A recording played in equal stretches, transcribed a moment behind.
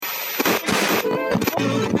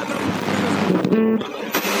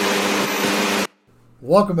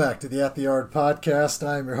Welcome back to the At the Yard podcast.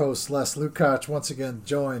 I'm your host, Les Lukács, once again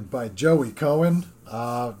joined by Joey Cohen.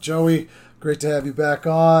 Joey, great to have you back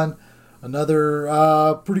on.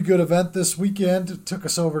 Another pretty good event this weekend. It took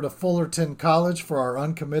us over to Fullerton College for our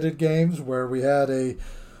uncommitted games, where we had a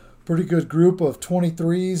pretty good group of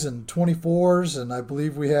 23s and 24s, and I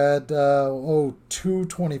believe we had two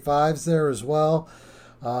 25s there as well.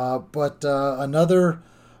 But another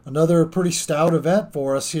pretty stout event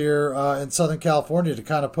for us here in Southern California to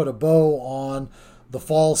kind of put a bow on the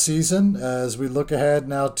fall season as we look ahead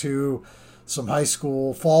now to some high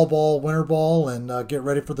school fall ball, winter ball, and get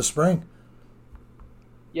ready for the spring.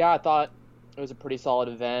 Yeah, I thought it was a pretty solid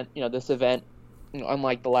event. This event,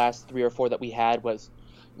 unlike the last 3 or 4 that we had, was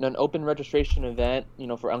an open registration event,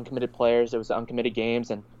 for uncommitted players. There was uncommitted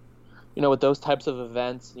games, and with those types of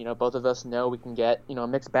events, both of us know we can get, a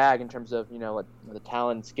mixed bag in terms of, the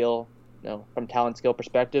talent and skill, from talent skill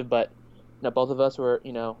perspective. But, both of us were,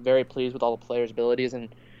 very pleased with all the players' abilities. And,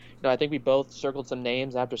 I think we both circled some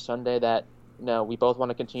names after Sunday that, we both want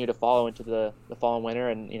to continue to follow into the fall and winter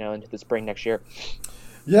and, into the spring next year.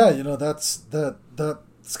 Yeah, that's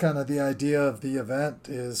kind of the idea of the event,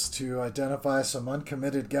 is to identify some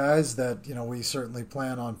uncommitted guys that, we certainly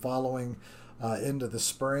plan on following into the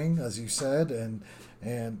spring, as you said, and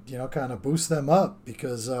kind of boost them up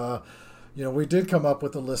because, we did come up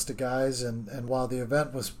with a list of guys, and while the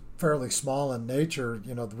event was fairly small in nature,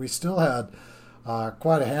 we still had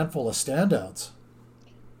quite a handful of standouts.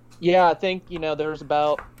 Yeah, I think, there's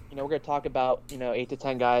about, we're going to talk about, 8 to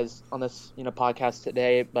 10 guys on this, podcast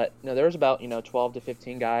today, but, there was about, 12 to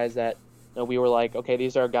 15 guys that, we were like, okay,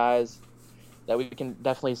 these are guys that we can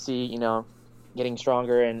definitely see, getting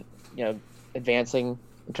stronger and, advancing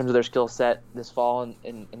in terms of their skill set this fall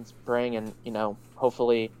and spring, and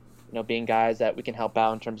hopefully being guys that we can help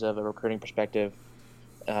out in terms of a recruiting perspective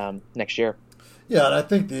next year. Yeah, and I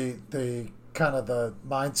think the kind of the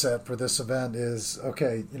mindset for this event is,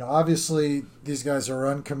 okay, obviously these guys are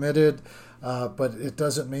uncommitted, but it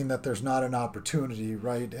doesn't mean that there's not an opportunity,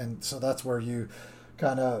 right? And so that's where you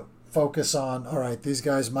kind of focus on, all right, these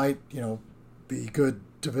guys might be good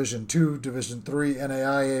Division II, Division III,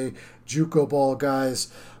 NAIA, JUCO ball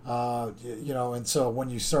guys, and so when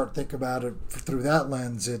you start thinking about it through that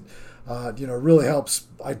lens, it really helps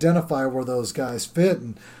identify where those guys fit.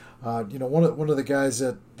 And one of the guys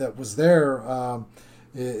that was there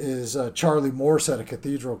is Charlie Morse at a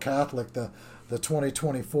Cathedral Catholic, the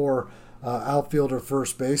 2024 outfielder,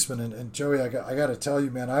 first baseman. And Joey, I got to tell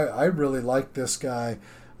you, man, I really like this guy.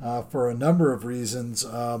 For a number of reasons.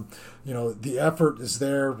 The effort is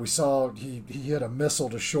there. We saw he hit a missile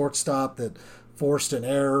to shortstop that forced an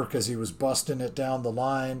error because he was busting it down the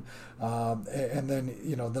line. And then,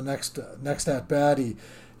 the next at bat, he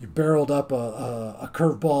barreled up a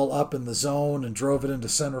curveball up in the zone and drove it into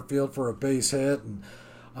center field for a base hit. And,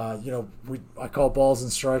 I call balls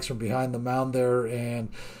and strikes from behind the mound there. And,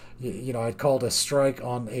 I'd called a strike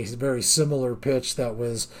on a very similar pitch that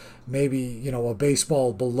was maybe, a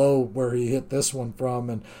baseball below where he hit this one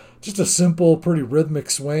from. And just a simple, pretty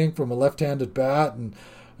rhythmic swing from a left-handed bat. And,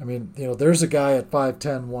 I mean, there's a guy at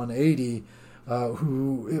 5'10", 180,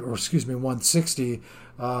 160,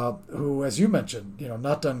 who, as you mentioned,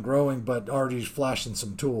 not done growing, but already flashing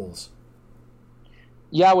some tools.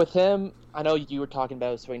 Yeah, with him, I know you were talking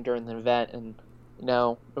about his swing during the event, and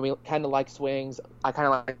when we kind of like swings, I kind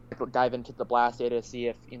of like to dive into the blast data to see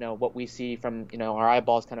if, what we see from, our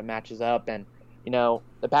eyeballs kind of matches up. And,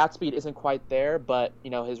 the bat speed isn't quite there, but,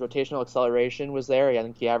 his rotational acceleration was there. I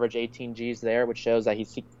think he averaged 18 Gs there, which shows that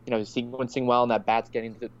he's sequencing well and that bat's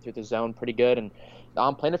getting through the zone pretty good. And the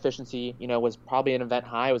on-plane efficiency, was probably an event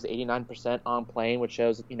high. It was 89% on-plane, which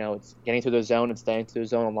shows, it's getting through the zone and staying through the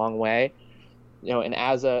zone a long way. And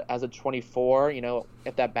as a 24,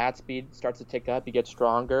 if that bat speed starts to tick up, you get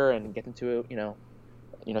stronger and get into,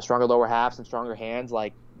 stronger lower halves and stronger hands,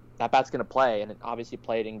 like that bat's going to play. And it obviously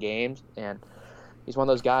played in games. And he's one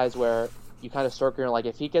of those guys where you kind of circle, like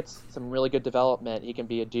if he gets some really good development, he can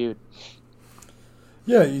be a dude.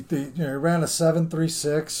 Yeah, he ran a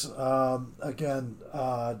 7.36, again,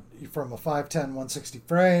 from a 5'10", 160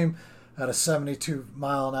 frame, had a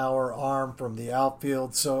 72-mile-an-hour arm from the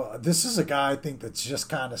outfield. So this is a guy, I think, that's just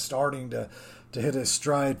kind of starting to hit his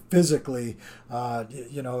stride physically,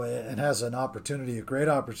 and has an opportunity, a great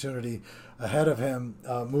opportunity ahead of him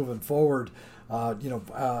moving forward,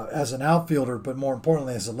 as an outfielder, but more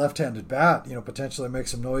importantly, as a left-handed bat, potentially make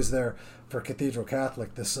some noise there for Cathedral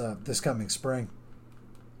Catholic this coming spring.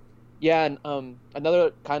 Yeah, and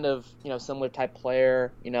another kind of similar type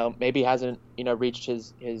player, maybe hasn't reached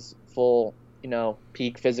his full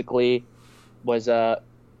peak physically was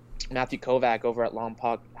Matthew Kovac over at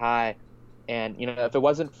Lompoc High. And, if it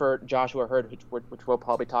wasn't for Joshua Hurd, which we'll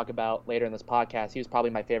probably talk about later in this podcast, he was probably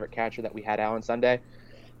my favorite catcher that we had out on Sunday.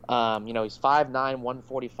 He's 5'9",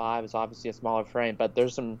 145, is obviously a smaller frame, but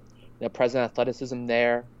there's some present athleticism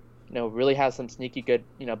there. Really has some sneaky good,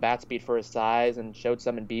 bat speed for his size, and showed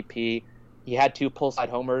some in BP. He had 2 pull side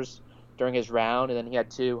homers during his round, and then he had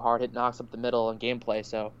 2 hard hit knocks up the middle in gameplay.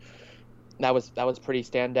 So that was pretty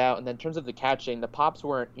standout. And then in terms of the catching, the pops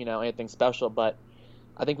weren't anything special, but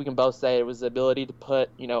I think we can both say it was the ability to put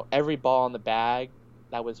every ball in the bag.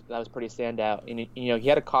 That was pretty standout. And he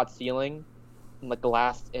had a caught ceiling in like the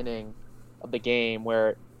last inning of the game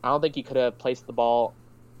where I don't think he could have placed the ball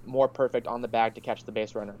more perfect on the bag to catch the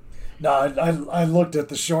base runner. No, I looked at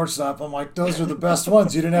the shortstop. I'm like, those are the best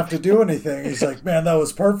ones. You didn't have to do anything. He's like, man, that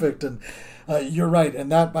was perfect. And you're right.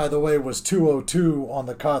 And that, by the way, was 202 on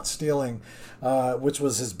the caught stealing, which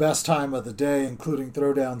was his best time of the day, including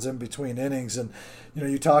throwdowns in between innings. And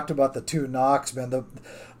you talked about the 2 knocks, man.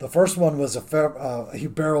 The first one was he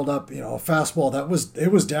barreled up, a fastball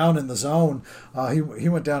it was down in the zone. He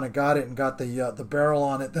went down and got it and got the barrel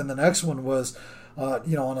on it. Then the next one was,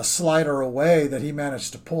 on a slider away that he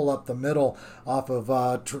managed to pull up the middle off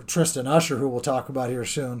of Tristan Usher, who we'll talk about here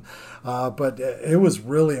soon. But it was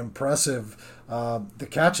really impressive. The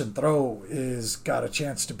catch and throw is got a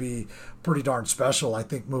chance to be pretty darn special, I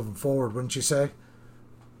think, moving forward, wouldn't you say?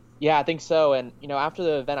 Yeah, I think so. And after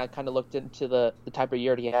the event, I kind of looked into the type of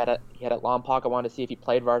year he had at Lompoc. I wanted to see if he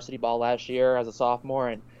played varsity ball last year as a sophomore,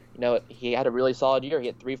 and he had a really solid year. He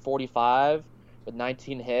had 345 with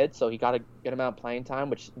 19 hits, so he got a good amount of playing time,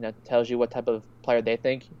 which tells you what type of player they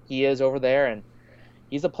think he is over there. And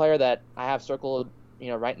he's a player that I have circled.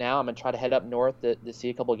 Right now I'm gonna try to head up north to see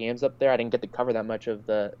a couple of games up there. I didn't get to cover that much of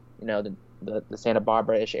the Santa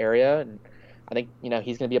Barbara-ish area, and I think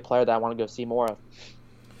he's gonna be a player that I want to go see more of.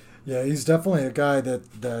 Yeah, he's definitely a guy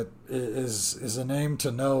that is a name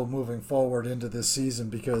to know moving forward into this season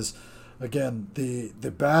because, again, the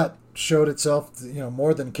bat showed itself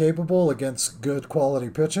more than capable against good quality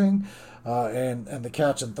pitching, and the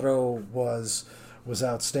catch and throw was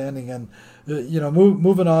outstanding. And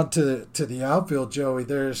moving on to the outfield, Joey,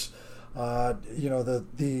 there's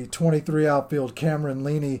the 23 outfield Cameron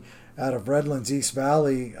Leaney out of Redlands East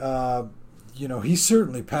Valley. He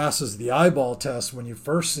certainly passes the eyeball test when you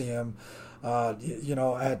first see him.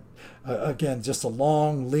 Again, just a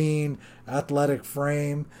long, lean, athletic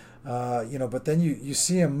frame. But then you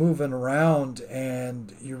see him moving around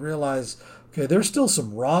and you realize, okay, there's still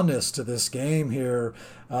some rawness to this game here.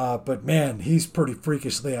 But man, he's pretty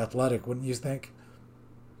freakishly athletic, wouldn't you think?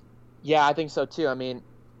 Yeah, I think so too. I mean,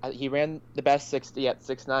 he ran the best 60 at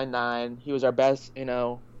 6.99. He was our best,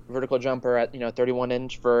 vertical jumper at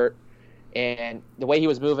 31-inch vert. And the way he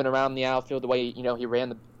was moving around the outfield, the way he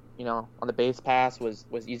ran on the base pass was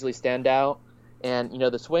easily standout. And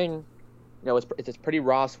the swing, it's a pretty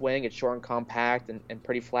raw swing. It's short and compact and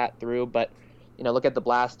pretty flat through. But look at the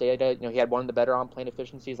blast data. He had one of the better on plane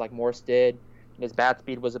efficiencies like Morse did. His bat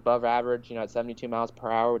speed was above average. At 72 miles per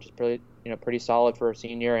hour, which is pretty solid for a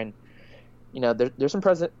senior. And there's some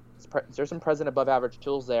present above average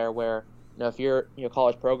tools there where. If you're a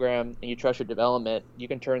college program and you trust your development, you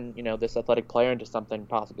can turn this athletic player into something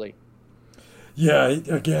possibly. Yeah,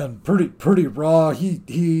 again, pretty raw.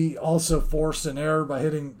 He also forced an error by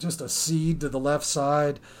hitting just a seed to the left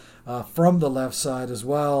side, from the left side as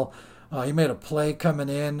well. He made a play coming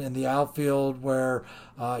in the outfield where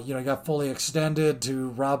he got fully extended to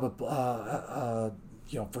rob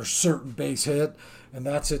for certain base hit in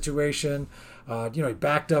that situation. He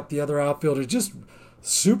backed up the other outfielder, just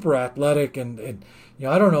super athletic, and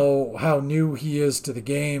I don't know how new he is to the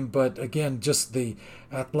game, but again, just the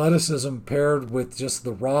athleticism paired with just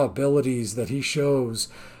the raw abilities that he shows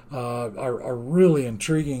are really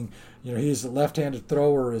intriguing. He's a left-handed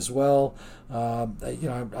thrower as well.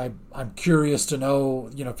 I'm curious to know,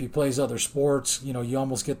 if he plays other sports, you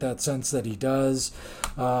almost get that sense that he does.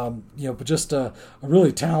 But just a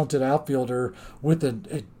really talented outfielder with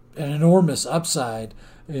an enormous upside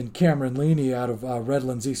in Cameron Leaney out of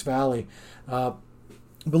Redlands East Valley. But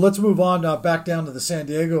let's move on back down to the San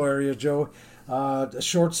Diego area, Joe. A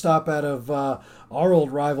shortstop out of our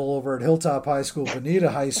old rival over at Hilltop High School,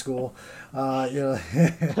 Bonita High School. ADL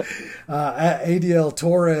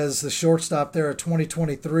Torres, the shortstop there at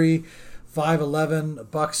 2023, 5'11",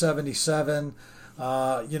 $177.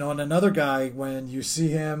 And another guy, when you see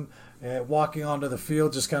him walking onto the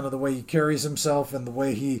field, just kind of the way he carries himself and the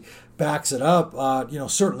way he backs it up,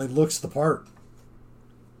 certainly looks the part.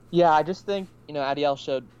 Yeah, I just think, Adiel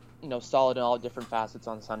showed, solid in all different facets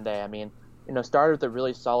on Sunday. I mean, started with a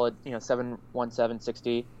really solid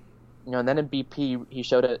 7.1760. And then in BP he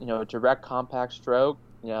showed a direct compact stroke,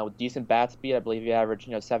 with decent bat speed. I believe he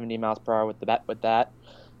averaged 70 miles per hour with that.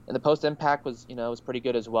 And the post impact was pretty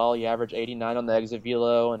good as well. He averaged 89 on the exit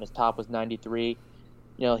velo, and his top was 93.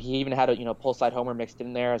 He even had a pull side homer mixed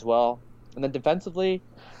in there as well. And then defensively,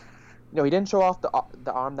 he didn't show off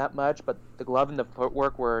the arm that much, but the glove and the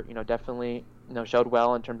footwork were definitely showed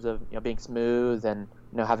well in terms of being smooth and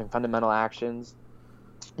having fundamental actions.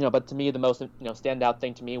 But to me the most standout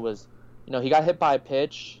thing to me was he got hit by a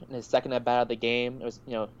pitch in his second at bat of the game. It was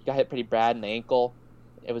he got hit pretty bad in the ankle.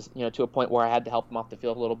 It was to a point where I had to help him off the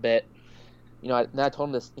field a little bit. Then I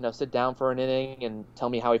told him to sit down for an inning and tell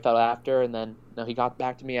me how he felt after, and then he got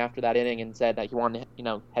back to me after that inning and said that he wanted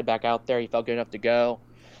to head back out there. He felt good enough to go.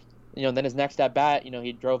 Then his next at bat,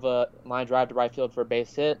 he drove a line drive to right field for a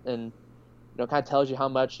base hit, and kind of tells you how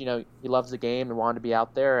much he loves the game and wanted to be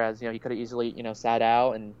out there. As he could have easily sat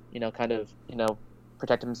out and kind of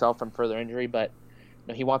protect himself from further injury, but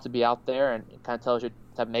he wants to be out there, and it kind of tells you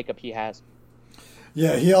the type of makeup he has.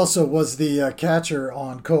 Yeah, he also was the catcher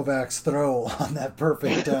on Kovac's throw on that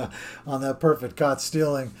perfect caught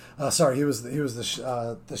stealing. Sorry, he was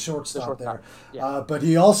the shortstop there. Yeah. But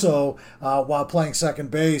he also, while playing second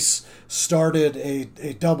base, started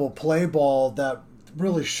a double play ball that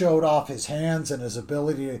really showed off his hands and his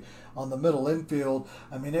ability on the middle infield.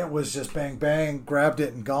 I mean, it was just bang bang, grabbed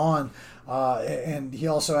it and gone. And he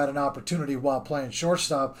also had an opportunity while playing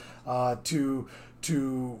shortstop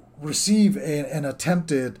to receive an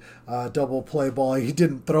attempted double play ball. He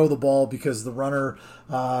didn't throw the ball because the runner,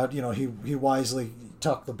 he wisely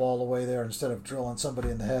tucked the ball away there instead of drilling somebody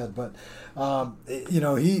in the head. But,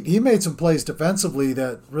 he made some plays defensively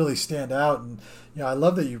that really stand out. And, I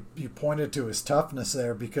love that you pointed to his toughness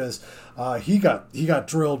there, because he got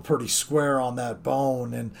drilled pretty square on that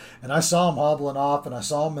bone. And I saw him hobbling off, and I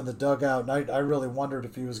saw him in the dugout, and I really wondered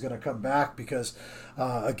if he was going to come back because,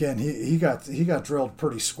 again, he got drilled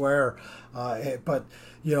pretty square. But,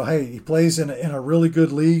 hey, he plays in a really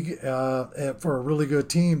good league for a really good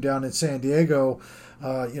team down in San Diego.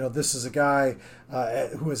 This is a guy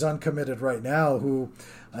who is uncommitted right now. Who,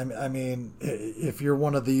 I mean, if you're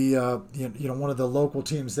one of the one of the local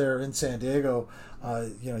teams there in San Diego,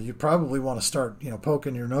 you probably want to start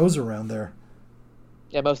poking your nose around there.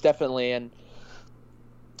 Yeah, most definitely. And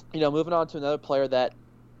moving on to another player that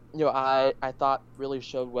I thought really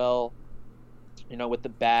showed well, with the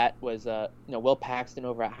bat was Will Paxton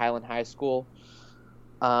over at Highland High School.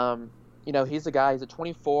 He's a guy. He's a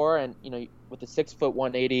 24, and with a 6'1",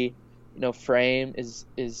 180, frame is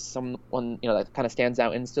someone that kind of stands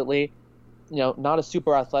out instantly. Not a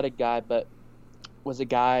super athletic guy, but was a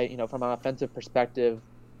guy from an offensive perspective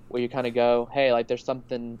where you kind of go, hey, like there's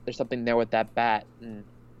something there with that bat, and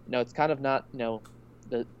it's kind of not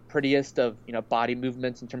the prettiest of body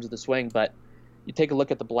movements in terms of the swing, but you take a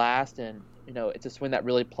look at the blast, and it's a swing that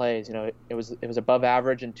really plays. It was above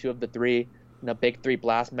average in 2 of the 3 big 3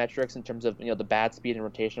 blast metrics in terms of the bat speed and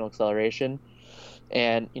rotational acceleration,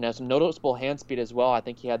 and some noticeable hand speed as well. I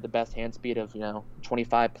think he had the best hand speed of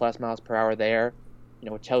 25 plus miles per hour there,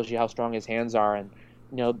 which tells you how strong his hands are. And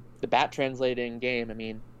the bat translated in game. I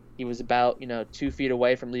mean, he was about 2 feet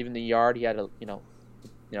away from leaving the yard. He had a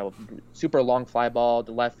super long fly ball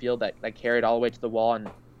to left field that carried all the way to the wall and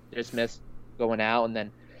just missed going out, and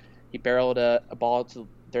then he barreled a ball to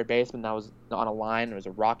third baseman that was on a line. It was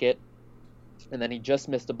a rocket. And then he just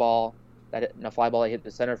missed a ball, a fly ball that hit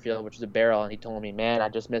the center field, which is a barrel. And he told me, "Man, I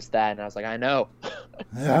just missed that." And I was like, "I know."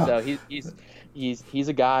 Yeah. So he's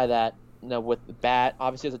a guy that with the bat,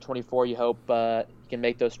 obviously as a 24, you hope he can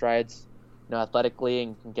make those strides, athletically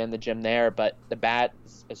and can get in the gym there. But the bat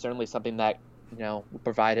is certainly something that will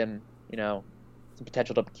provide him some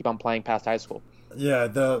potential to keep on playing past high school. Yeah,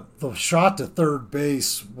 the shot to third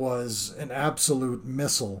base was an absolute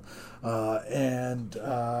missile. And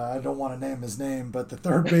I don't want to name his name, but the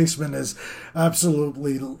third baseman is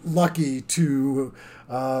absolutely lucky to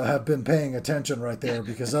have been paying attention right there,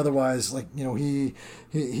 because otherwise,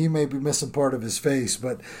 he may be missing part of his face.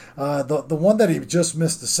 But the one that he just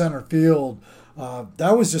missed the center field,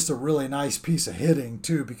 that was just a really nice piece of hitting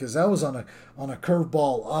too, because that was on a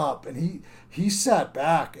curveball up, and he sat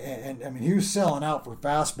back, and I mean, he was selling out for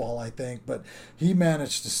fastball, I think, but he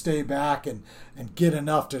managed to stay back and get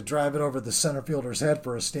enough to drive it over the center fielder's head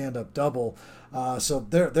for a stand-up double. So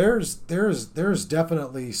there's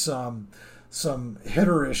definitely some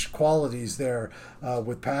hitterish qualities there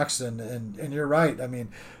with Paxton, and you're right. I mean,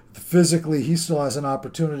 physically, he still has an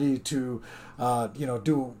opportunity to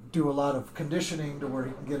do a lot of conditioning to where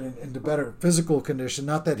he can get into better physical condition.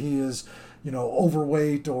 Not that he is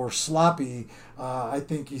overweight or sloppy. I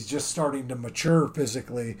think he's just starting to mature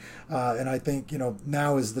physically, and I think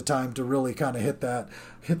now is the time to really kind of hit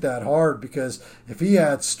that hard, because if he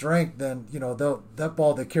adds strength, then that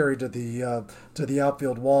ball they carry to the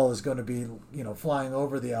outfield wall is going to be flying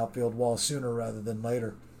over the outfield wall sooner rather than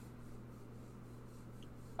later.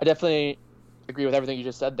 I definitely agree with everything you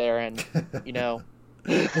just said there, and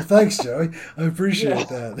Well, thanks, Joey. I appreciate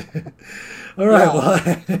that. All right,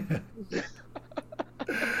 well,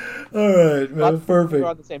 all right, man, perfect. We're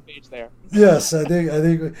on the same page there. Yes, I think I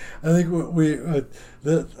think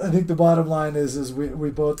the bottom line is we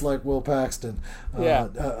both like Will Paxton.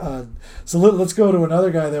 So let's go to another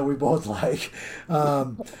guy that we both like,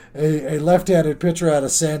 a left-handed pitcher out of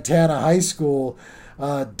Santana High School.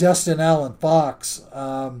 Destin Allen Fox,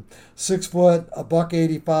 6 foot,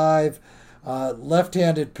 $185,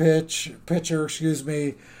 left-handed pitcher.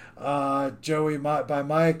 Joey, by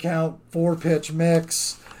my account, 4-pitch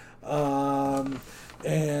mix, and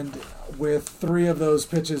with 3 of those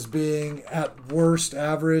pitches being at worst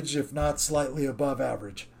average, if not slightly above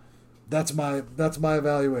average. That's my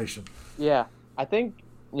evaluation. Yeah, I think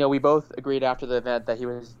we both agreed after the event that he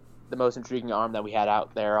was the most intriguing arm that we had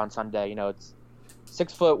out there on Sunday. It's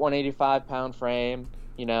 6 foot, 185-pound frame,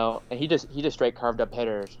 and he just straight carved up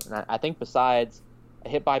hitters. And I think besides a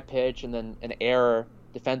hit by pitch and then an error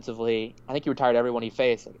defensively, I think he retired everyone he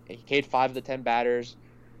faced. He K'd 5 of the 10 batters,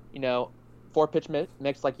 4-pitch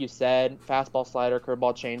mix, like you said, fastball, slider,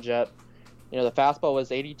 curveball, changeup. The fastball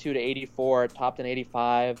was 82 to 84, topped in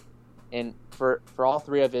 85. And for all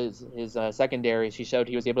 3 of his secondaries, he showed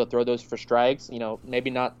he was able to throw those for strikes. Maybe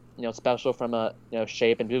not special from a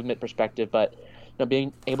shape and movement perspective, but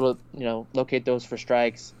being able to locate those for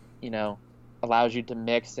strikes allows you to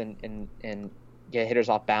mix and get hitters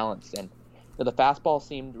off balance. And the fastball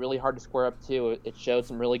seemed really hard to square up too. It showed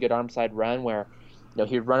some really good arm side run where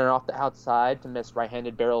he'd run it off the outside to miss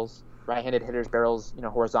right-handed hitters barrels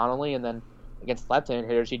horizontally, and then against left-handed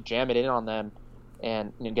hitters he'd jam it in on them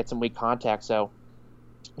and get some weak contact. So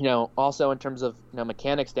also in terms of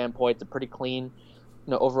mechanic standpoint, it's a pretty clean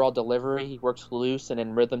overall delivery. He works loose and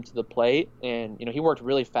in rhythm to the plate, and he worked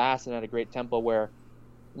really fast and at a great tempo where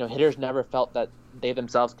hitters never felt that they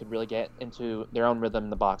themselves could really get into their own rhythm in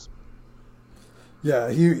the box.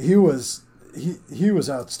 Yeah, he was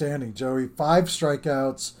outstanding, Joey. 5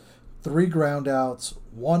 strikeouts, 3 groundouts,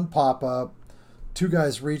 1 pop-up, 2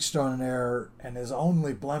 guys reached on an error, and his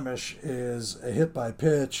only blemish is a hit by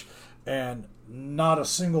pitch, and not a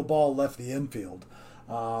single ball left the infield.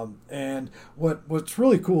 And what's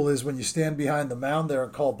really cool is when you stand behind the mound there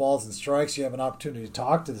and call balls and strikes, you have an opportunity to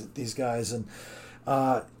talk to these guys, and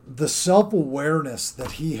the self-awareness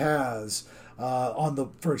that he has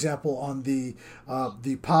for example, on the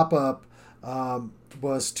pop-up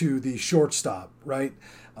was to the shortstop, right?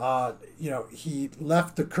 He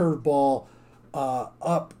left the curveball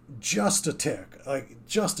up just a tick.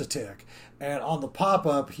 And on the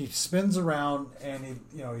pop-up, he spins around and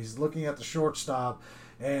he's looking at the shortstop,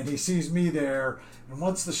 and he sees me there. And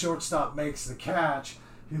once the shortstop makes the catch,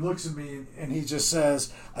 he looks at me and he just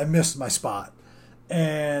says, "I missed my spot."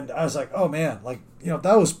 And I was like, "Oh man,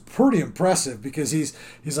 that was pretty impressive," because he's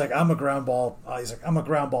like, "I'm a ground ball." I'm a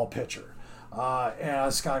ground ball pitcher. And I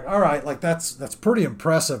was kind of, all right, that's pretty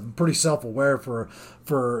impressive and pretty self-aware for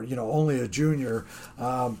only a junior.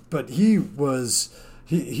 But he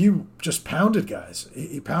just pounded guys.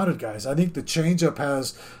 He pounded guys. I think the changeup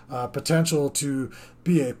has potential to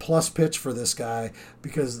be a plus pitch for this guy,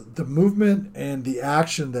 because the movement and the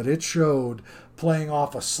action that it showed playing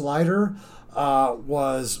off a slider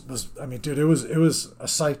was I mean, dude, it was a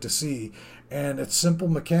sight to see. And it's simple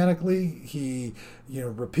mechanically. He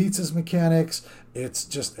repeats his mechanics. It's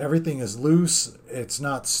just everything is loose. It's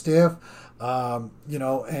not stiff. And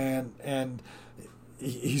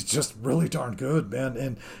he's just really darn good, man.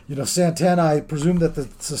 And Santana, I presume that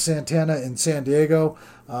it's a Santana in San Diego.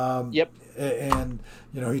 Yep. And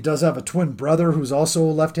he does have a twin brother who's also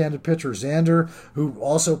a left-handed pitcher, Xander, who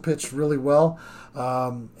also pitched really well.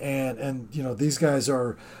 And these guys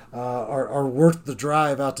are worth the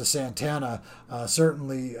drive out to Santana.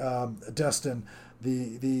 Certainly, Destin,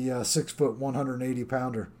 the 6 foot 180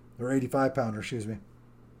 pounder or 85 pounder, excuse me.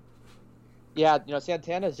 Yeah,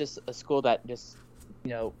 Santana is just a school that just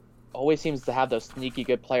always seems to have those sneaky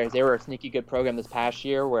good players. They were a sneaky good program this past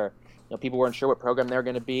year where people weren't sure what program they're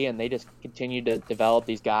going to be, and they just continue to develop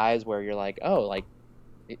these guys where you're like, oh,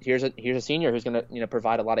 here's a senior who's going to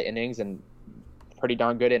provide a lot of innings and pretty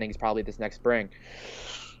darn good innings probably this next spring.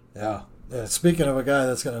 Yeah. Speaking of a guy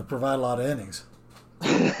that's going to provide a lot of innings.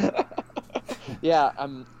 Yeah.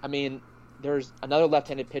 I mean, there's another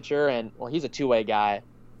left-handed pitcher, and well, he's a two-way guy,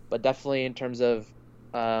 but definitely in terms of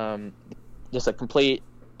um, just a complete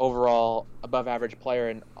overall above-average player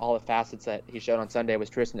in all the facets that he showed on Sunday was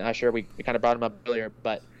Tristan Usher. We kind of brought him up earlier,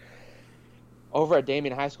 but over at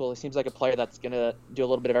Damien High School, he seems like a player that's going to do a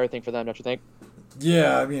little bit of everything for them, don't you think?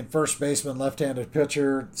 Yeah, I mean, first baseman, left-handed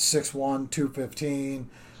pitcher, 6'1", 215.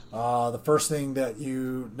 The first thing that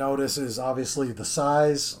you notice is obviously the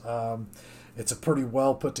size. It's a pretty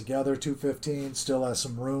well put together 215. Still has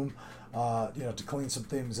some room, to clean some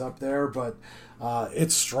things up there. But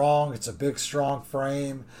it's strong. It's a big, strong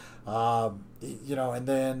frame. And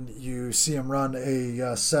then you see him run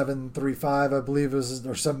a 7.35, I believe, or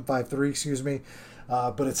 7.53, excuse me.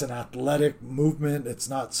 But it's an athletic movement. It's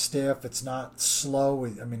not stiff. It's not slow.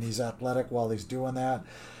 I mean, he's athletic while he's doing that.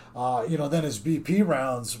 Then his BP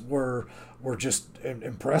rounds were just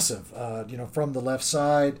impressive. From the left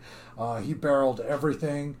side, he barreled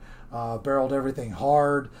everything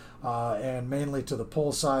hard, and mainly to the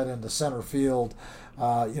pull side and the center field.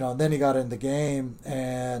 And then he got in the game,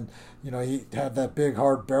 and he had that big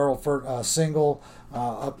hard barrel for single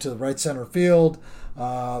up to the right center field.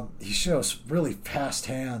 He shows really fast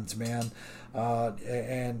hands, man,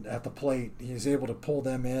 and at the plate, he's able to pull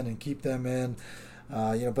them in and keep them in.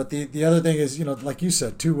 But the other thing is, like you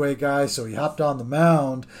said, two-way guy, so he hopped on the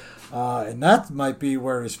mound, and that might be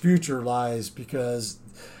where his future lies because,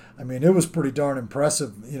 I mean, it was pretty darn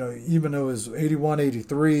impressive. Even though it was 81,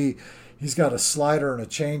 83, he's got a slider and a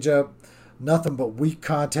changeup, nothing but weak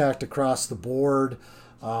contact across the board.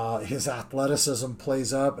 His athleticism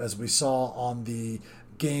plays up, as we saw on the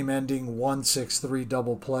game-ending 1-6-3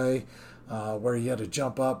 double play, where he had to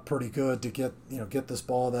jump up pretty good to get this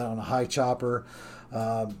ball down on a high chopper.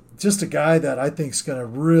 Just a guy that I think is going to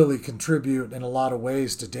really contribute in a lot of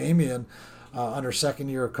ways to Damien under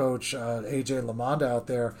second-year coach AJ LaMonda out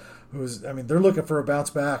there. They're looking for a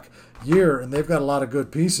bounce-back year, and they've got a lot of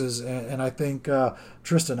good pieces, and I think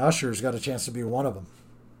Tristan Usher's got a chance to be one of them.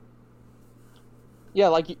 Yeah,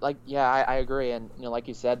 I agree, and like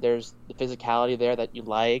you said, there's the physicality there that you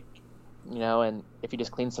like, and if you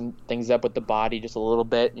just clean some things up with the body just a little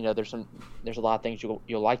bit, there's a lot of things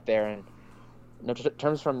you'll like there, and in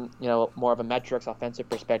terms from more of a metrics offensive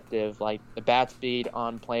perspective, like the bat speed,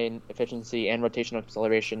 on plane efficiency, and rotational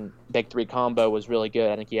acceleration, big three combo was really good.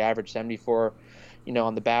 I think he averaged 74,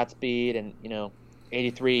 on the bat speed, and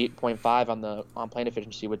 83.5 on the on plane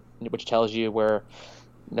efficiency, which tells you where.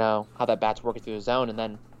 How that bat's working through the zone. And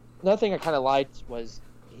then another thing I kind of liked was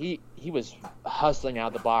he was hustling out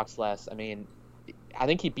of the box less. I mean, I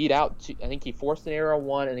think he forced an error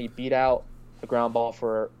one, and he beat out a ground ball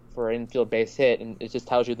for an infield base hit, and it just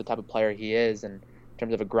tells you the type of player he is, and in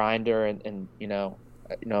terms of a grinder, and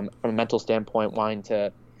from a mental standpoint, wanting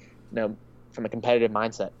to, from a competitive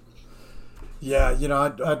mindset. Yeah,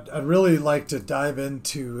 I'd really like to dive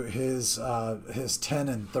into his 10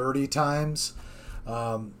 and 30 times.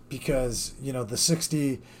 Because the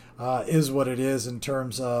 60 is what it is in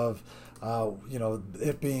terms of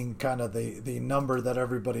it being kind of the number that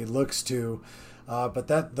everybody looks to, but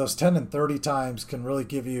those 10 and 30 times can really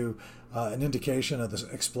give you an indication of the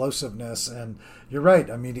explosiveness. And you're right.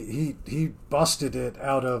 I mean, he busted it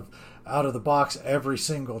out of the box every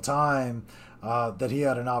single time that he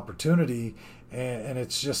had an opportunity, and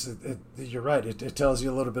it's just you're right. It tells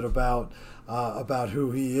you a little bit about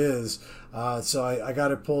who he is. So I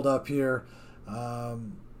got it pulled up here.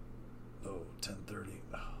 10:30.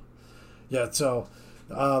 Yeah, so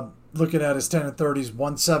looking at his 10 and 30s,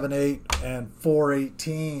 178 and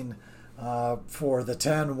 418 for the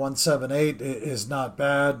 10. 178 is not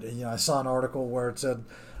bad. I saw an article where it said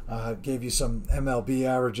gave you some MLB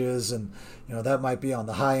averages, and that might be on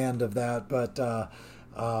the high end of that, but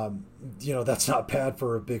that's not bad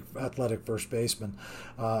for a big athletic first baseman.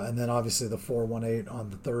 And then obviously the 418 on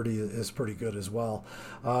the 30 is pretty good as well.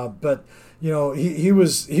 But he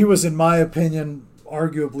was in my opinion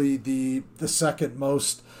arguably the second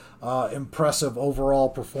most impressive overall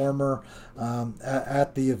performer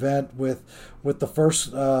at the event, with the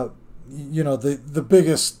first the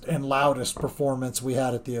biggest and loudest performance we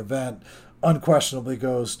had at the event unquestionably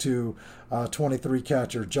goes to 23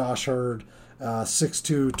 catcher Josh Hurd.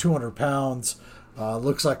 6'2", 200 pounds,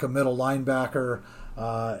 looks like a middle linebacker,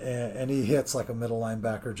 and he hits like a middle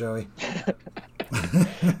linebacker, Joey.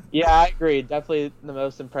 Yeah, I agree. Definitely the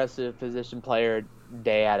most impressive position player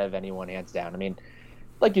day out of anyone, hands down. I mean,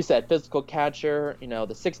 like you said, physical catcher, the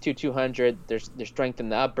 6'2", 200, there's strength in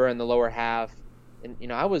the upper and the lower half. And,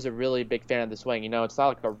 I was a really big fan of the swing. It's not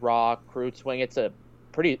like a raw, crude swing. It's a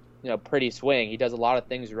pretty swing. He does a lot of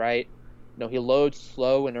things right. He loads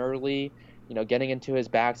slow and early. getting into his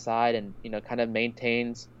backside and, kind of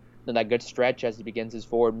maintains that good stretch as he begins his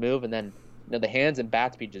forward move. And then, the hands and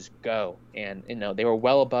bat speed just go. And, they were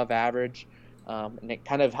well above average. And it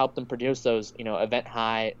kind of helped them produce those, event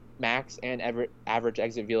high max and average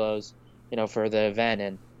exit velos, for the event.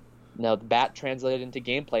 And, the bat translated into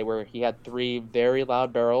gameplay where he had 3 very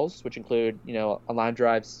loud barrels, which include, a line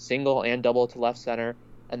drive single and double to left center.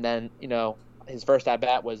 And then, his first at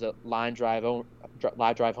bat was a line drive home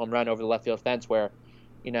run over the left field fence where,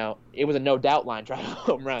 it was a no doubt line drive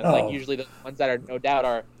home run. Oh. Like usually the ones that are no doubt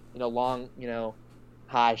are, long,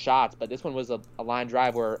 high shots. But this one was a line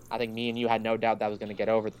drive where I think me and you had no doubt that was going to get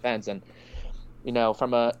over the fence. And,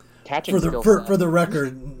 from a catching for the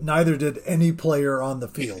record, neither did any player on the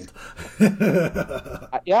field.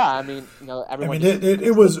 Yeah, I mean, everyone.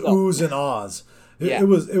 It was oohs and ahs. Yeah. It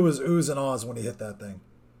was oohs and ahs when he hit that thing.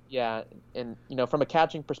 Yeah, and from a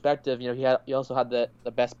catching perspective, he also had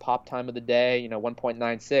the best pop time of the day,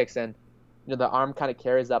 1.96, and the arm kind of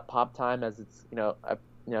carries that pop time as it's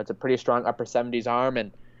it's a pretty strong upper 70s arm,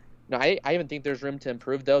 and I even think there's room to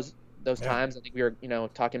improve those times. I think we were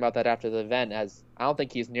talking about that after the event, as I don't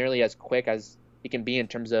think he's nearly as quick as he can be in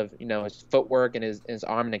terms of his footwork and his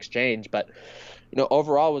arm in exchange, but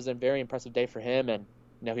overall it was a very impressive day for him, and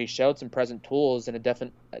he showed some present tools and a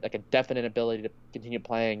definite ability to continue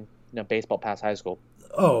playing baseball past high school.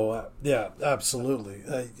 Oh yeah, absolutely.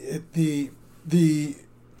 The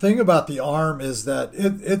thing about the arm is that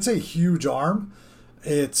it's a huge arm.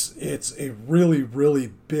 It's a really,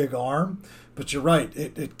 really big arm. But you're right.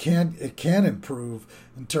 It can improve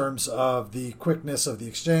in terms of the quickness of the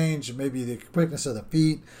exchange and maybe the quickness of the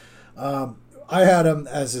feet. I had him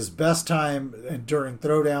as his best time during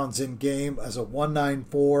throwdowns in game as a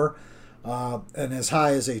 194 and as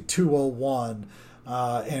high as a 201.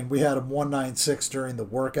 And we had him 196 during the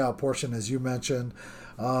workout portion, as you mentioned.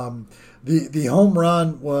 The home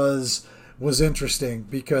run was interesting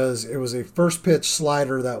because it was a first pitch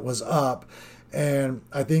slider that was up. And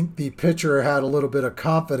I think the pitcher had a little bit of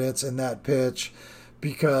confidence in that pitch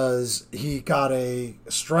because he got a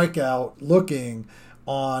strikeout looking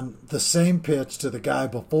on the same pitch to the guy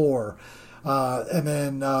before. And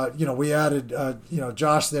then, we added,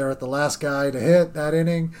 Josh there at the last guy to hit that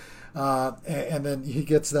inning. And then he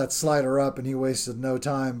gets that slider up and he wasted no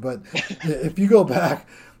time. But if you go back,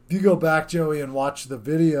 Joey, and watch the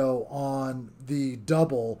video on the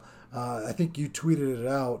double, I think you tweeted it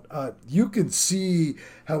out. You can see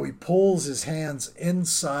how he pulls his hands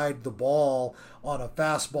inside the ball on a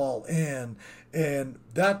fastball in, and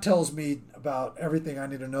that tells me about everything I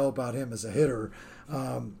need to know about him as a hitter,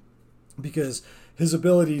 because his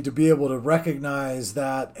ability to be able to recognize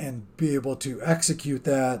that and be able to execute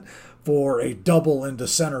that for a double into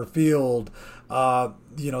center field,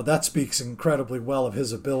 that speaks incredibly well of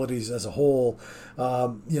his abilities as a whole.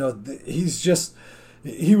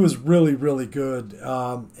 He was really, really good.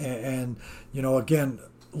 And again,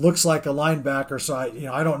 looks like a linebacker. So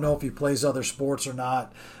I don't know if he plays other sports or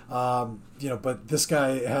not. But this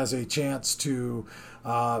guy has a chance to,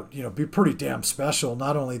 be pretty damn special,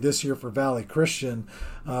 not only this year for Valley Christian,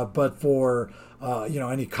 but for,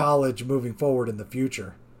 any college moving forward in the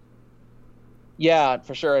future. Yeah,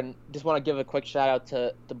 for sure. And just want to give a quick shout out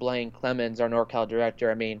to Blaine Clemens, our NorCal director.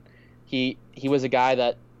 I mean, he was a guy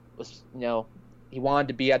that was, he wanted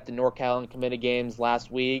to be at the NorCal and committed games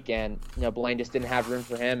last week, and Blaine just didn't have room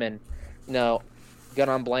for him. And good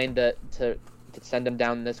on Blaine to send him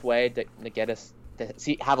down this way to get us to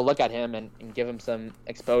have a look at him and give him some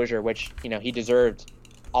exposure, which he deserved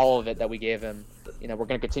all of it that we gave him. We're going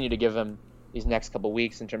to continue to give him these next couple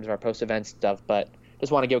weeks in terms of our post event stuff, but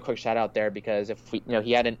just want to give a quick shout out there because if we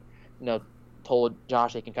he hadn't told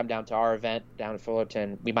Josh he can come down to our event down in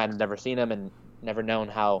Fullerton, we might have never seen him and never known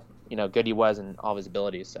how good he was and all of his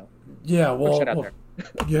abilities. So yeah, well,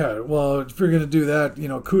 if you're going to do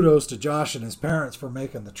that, kudos to Josh and his parents for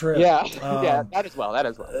making the trip. Yeah, yeah, that as well.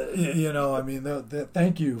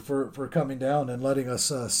 Thank you for coming down and letting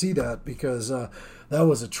us see that, because that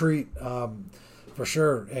was a treat for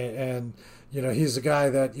sure. And he's a guy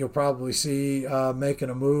that you'll probably see making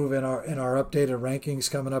a move in our updated rankings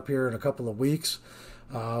coming up here in a couple of weeks.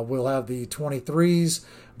 We'll have the 23s,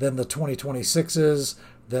 then the 2026s,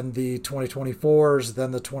 then the 2024s,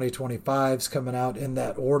 then the 2025s coming out in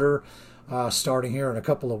that order, starting here in a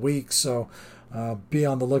couple of weeks. So be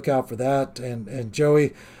on the lookout for that. And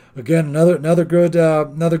Joey, again, another good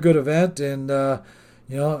event, and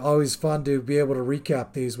always fun to be able to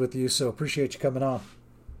recap these with you. So appreciate you coming on.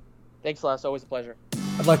 Thanks, Les. Always a pleasure.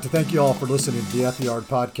 I'd like to thank you all for listening to the At the Yard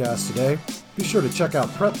podcast today. Be sure to check out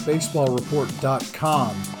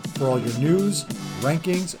PrepBaseballReport.com for all your news,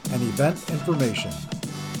 rankings, and event information.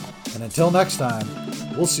 And until next time,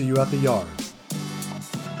 we'll see you at the yard.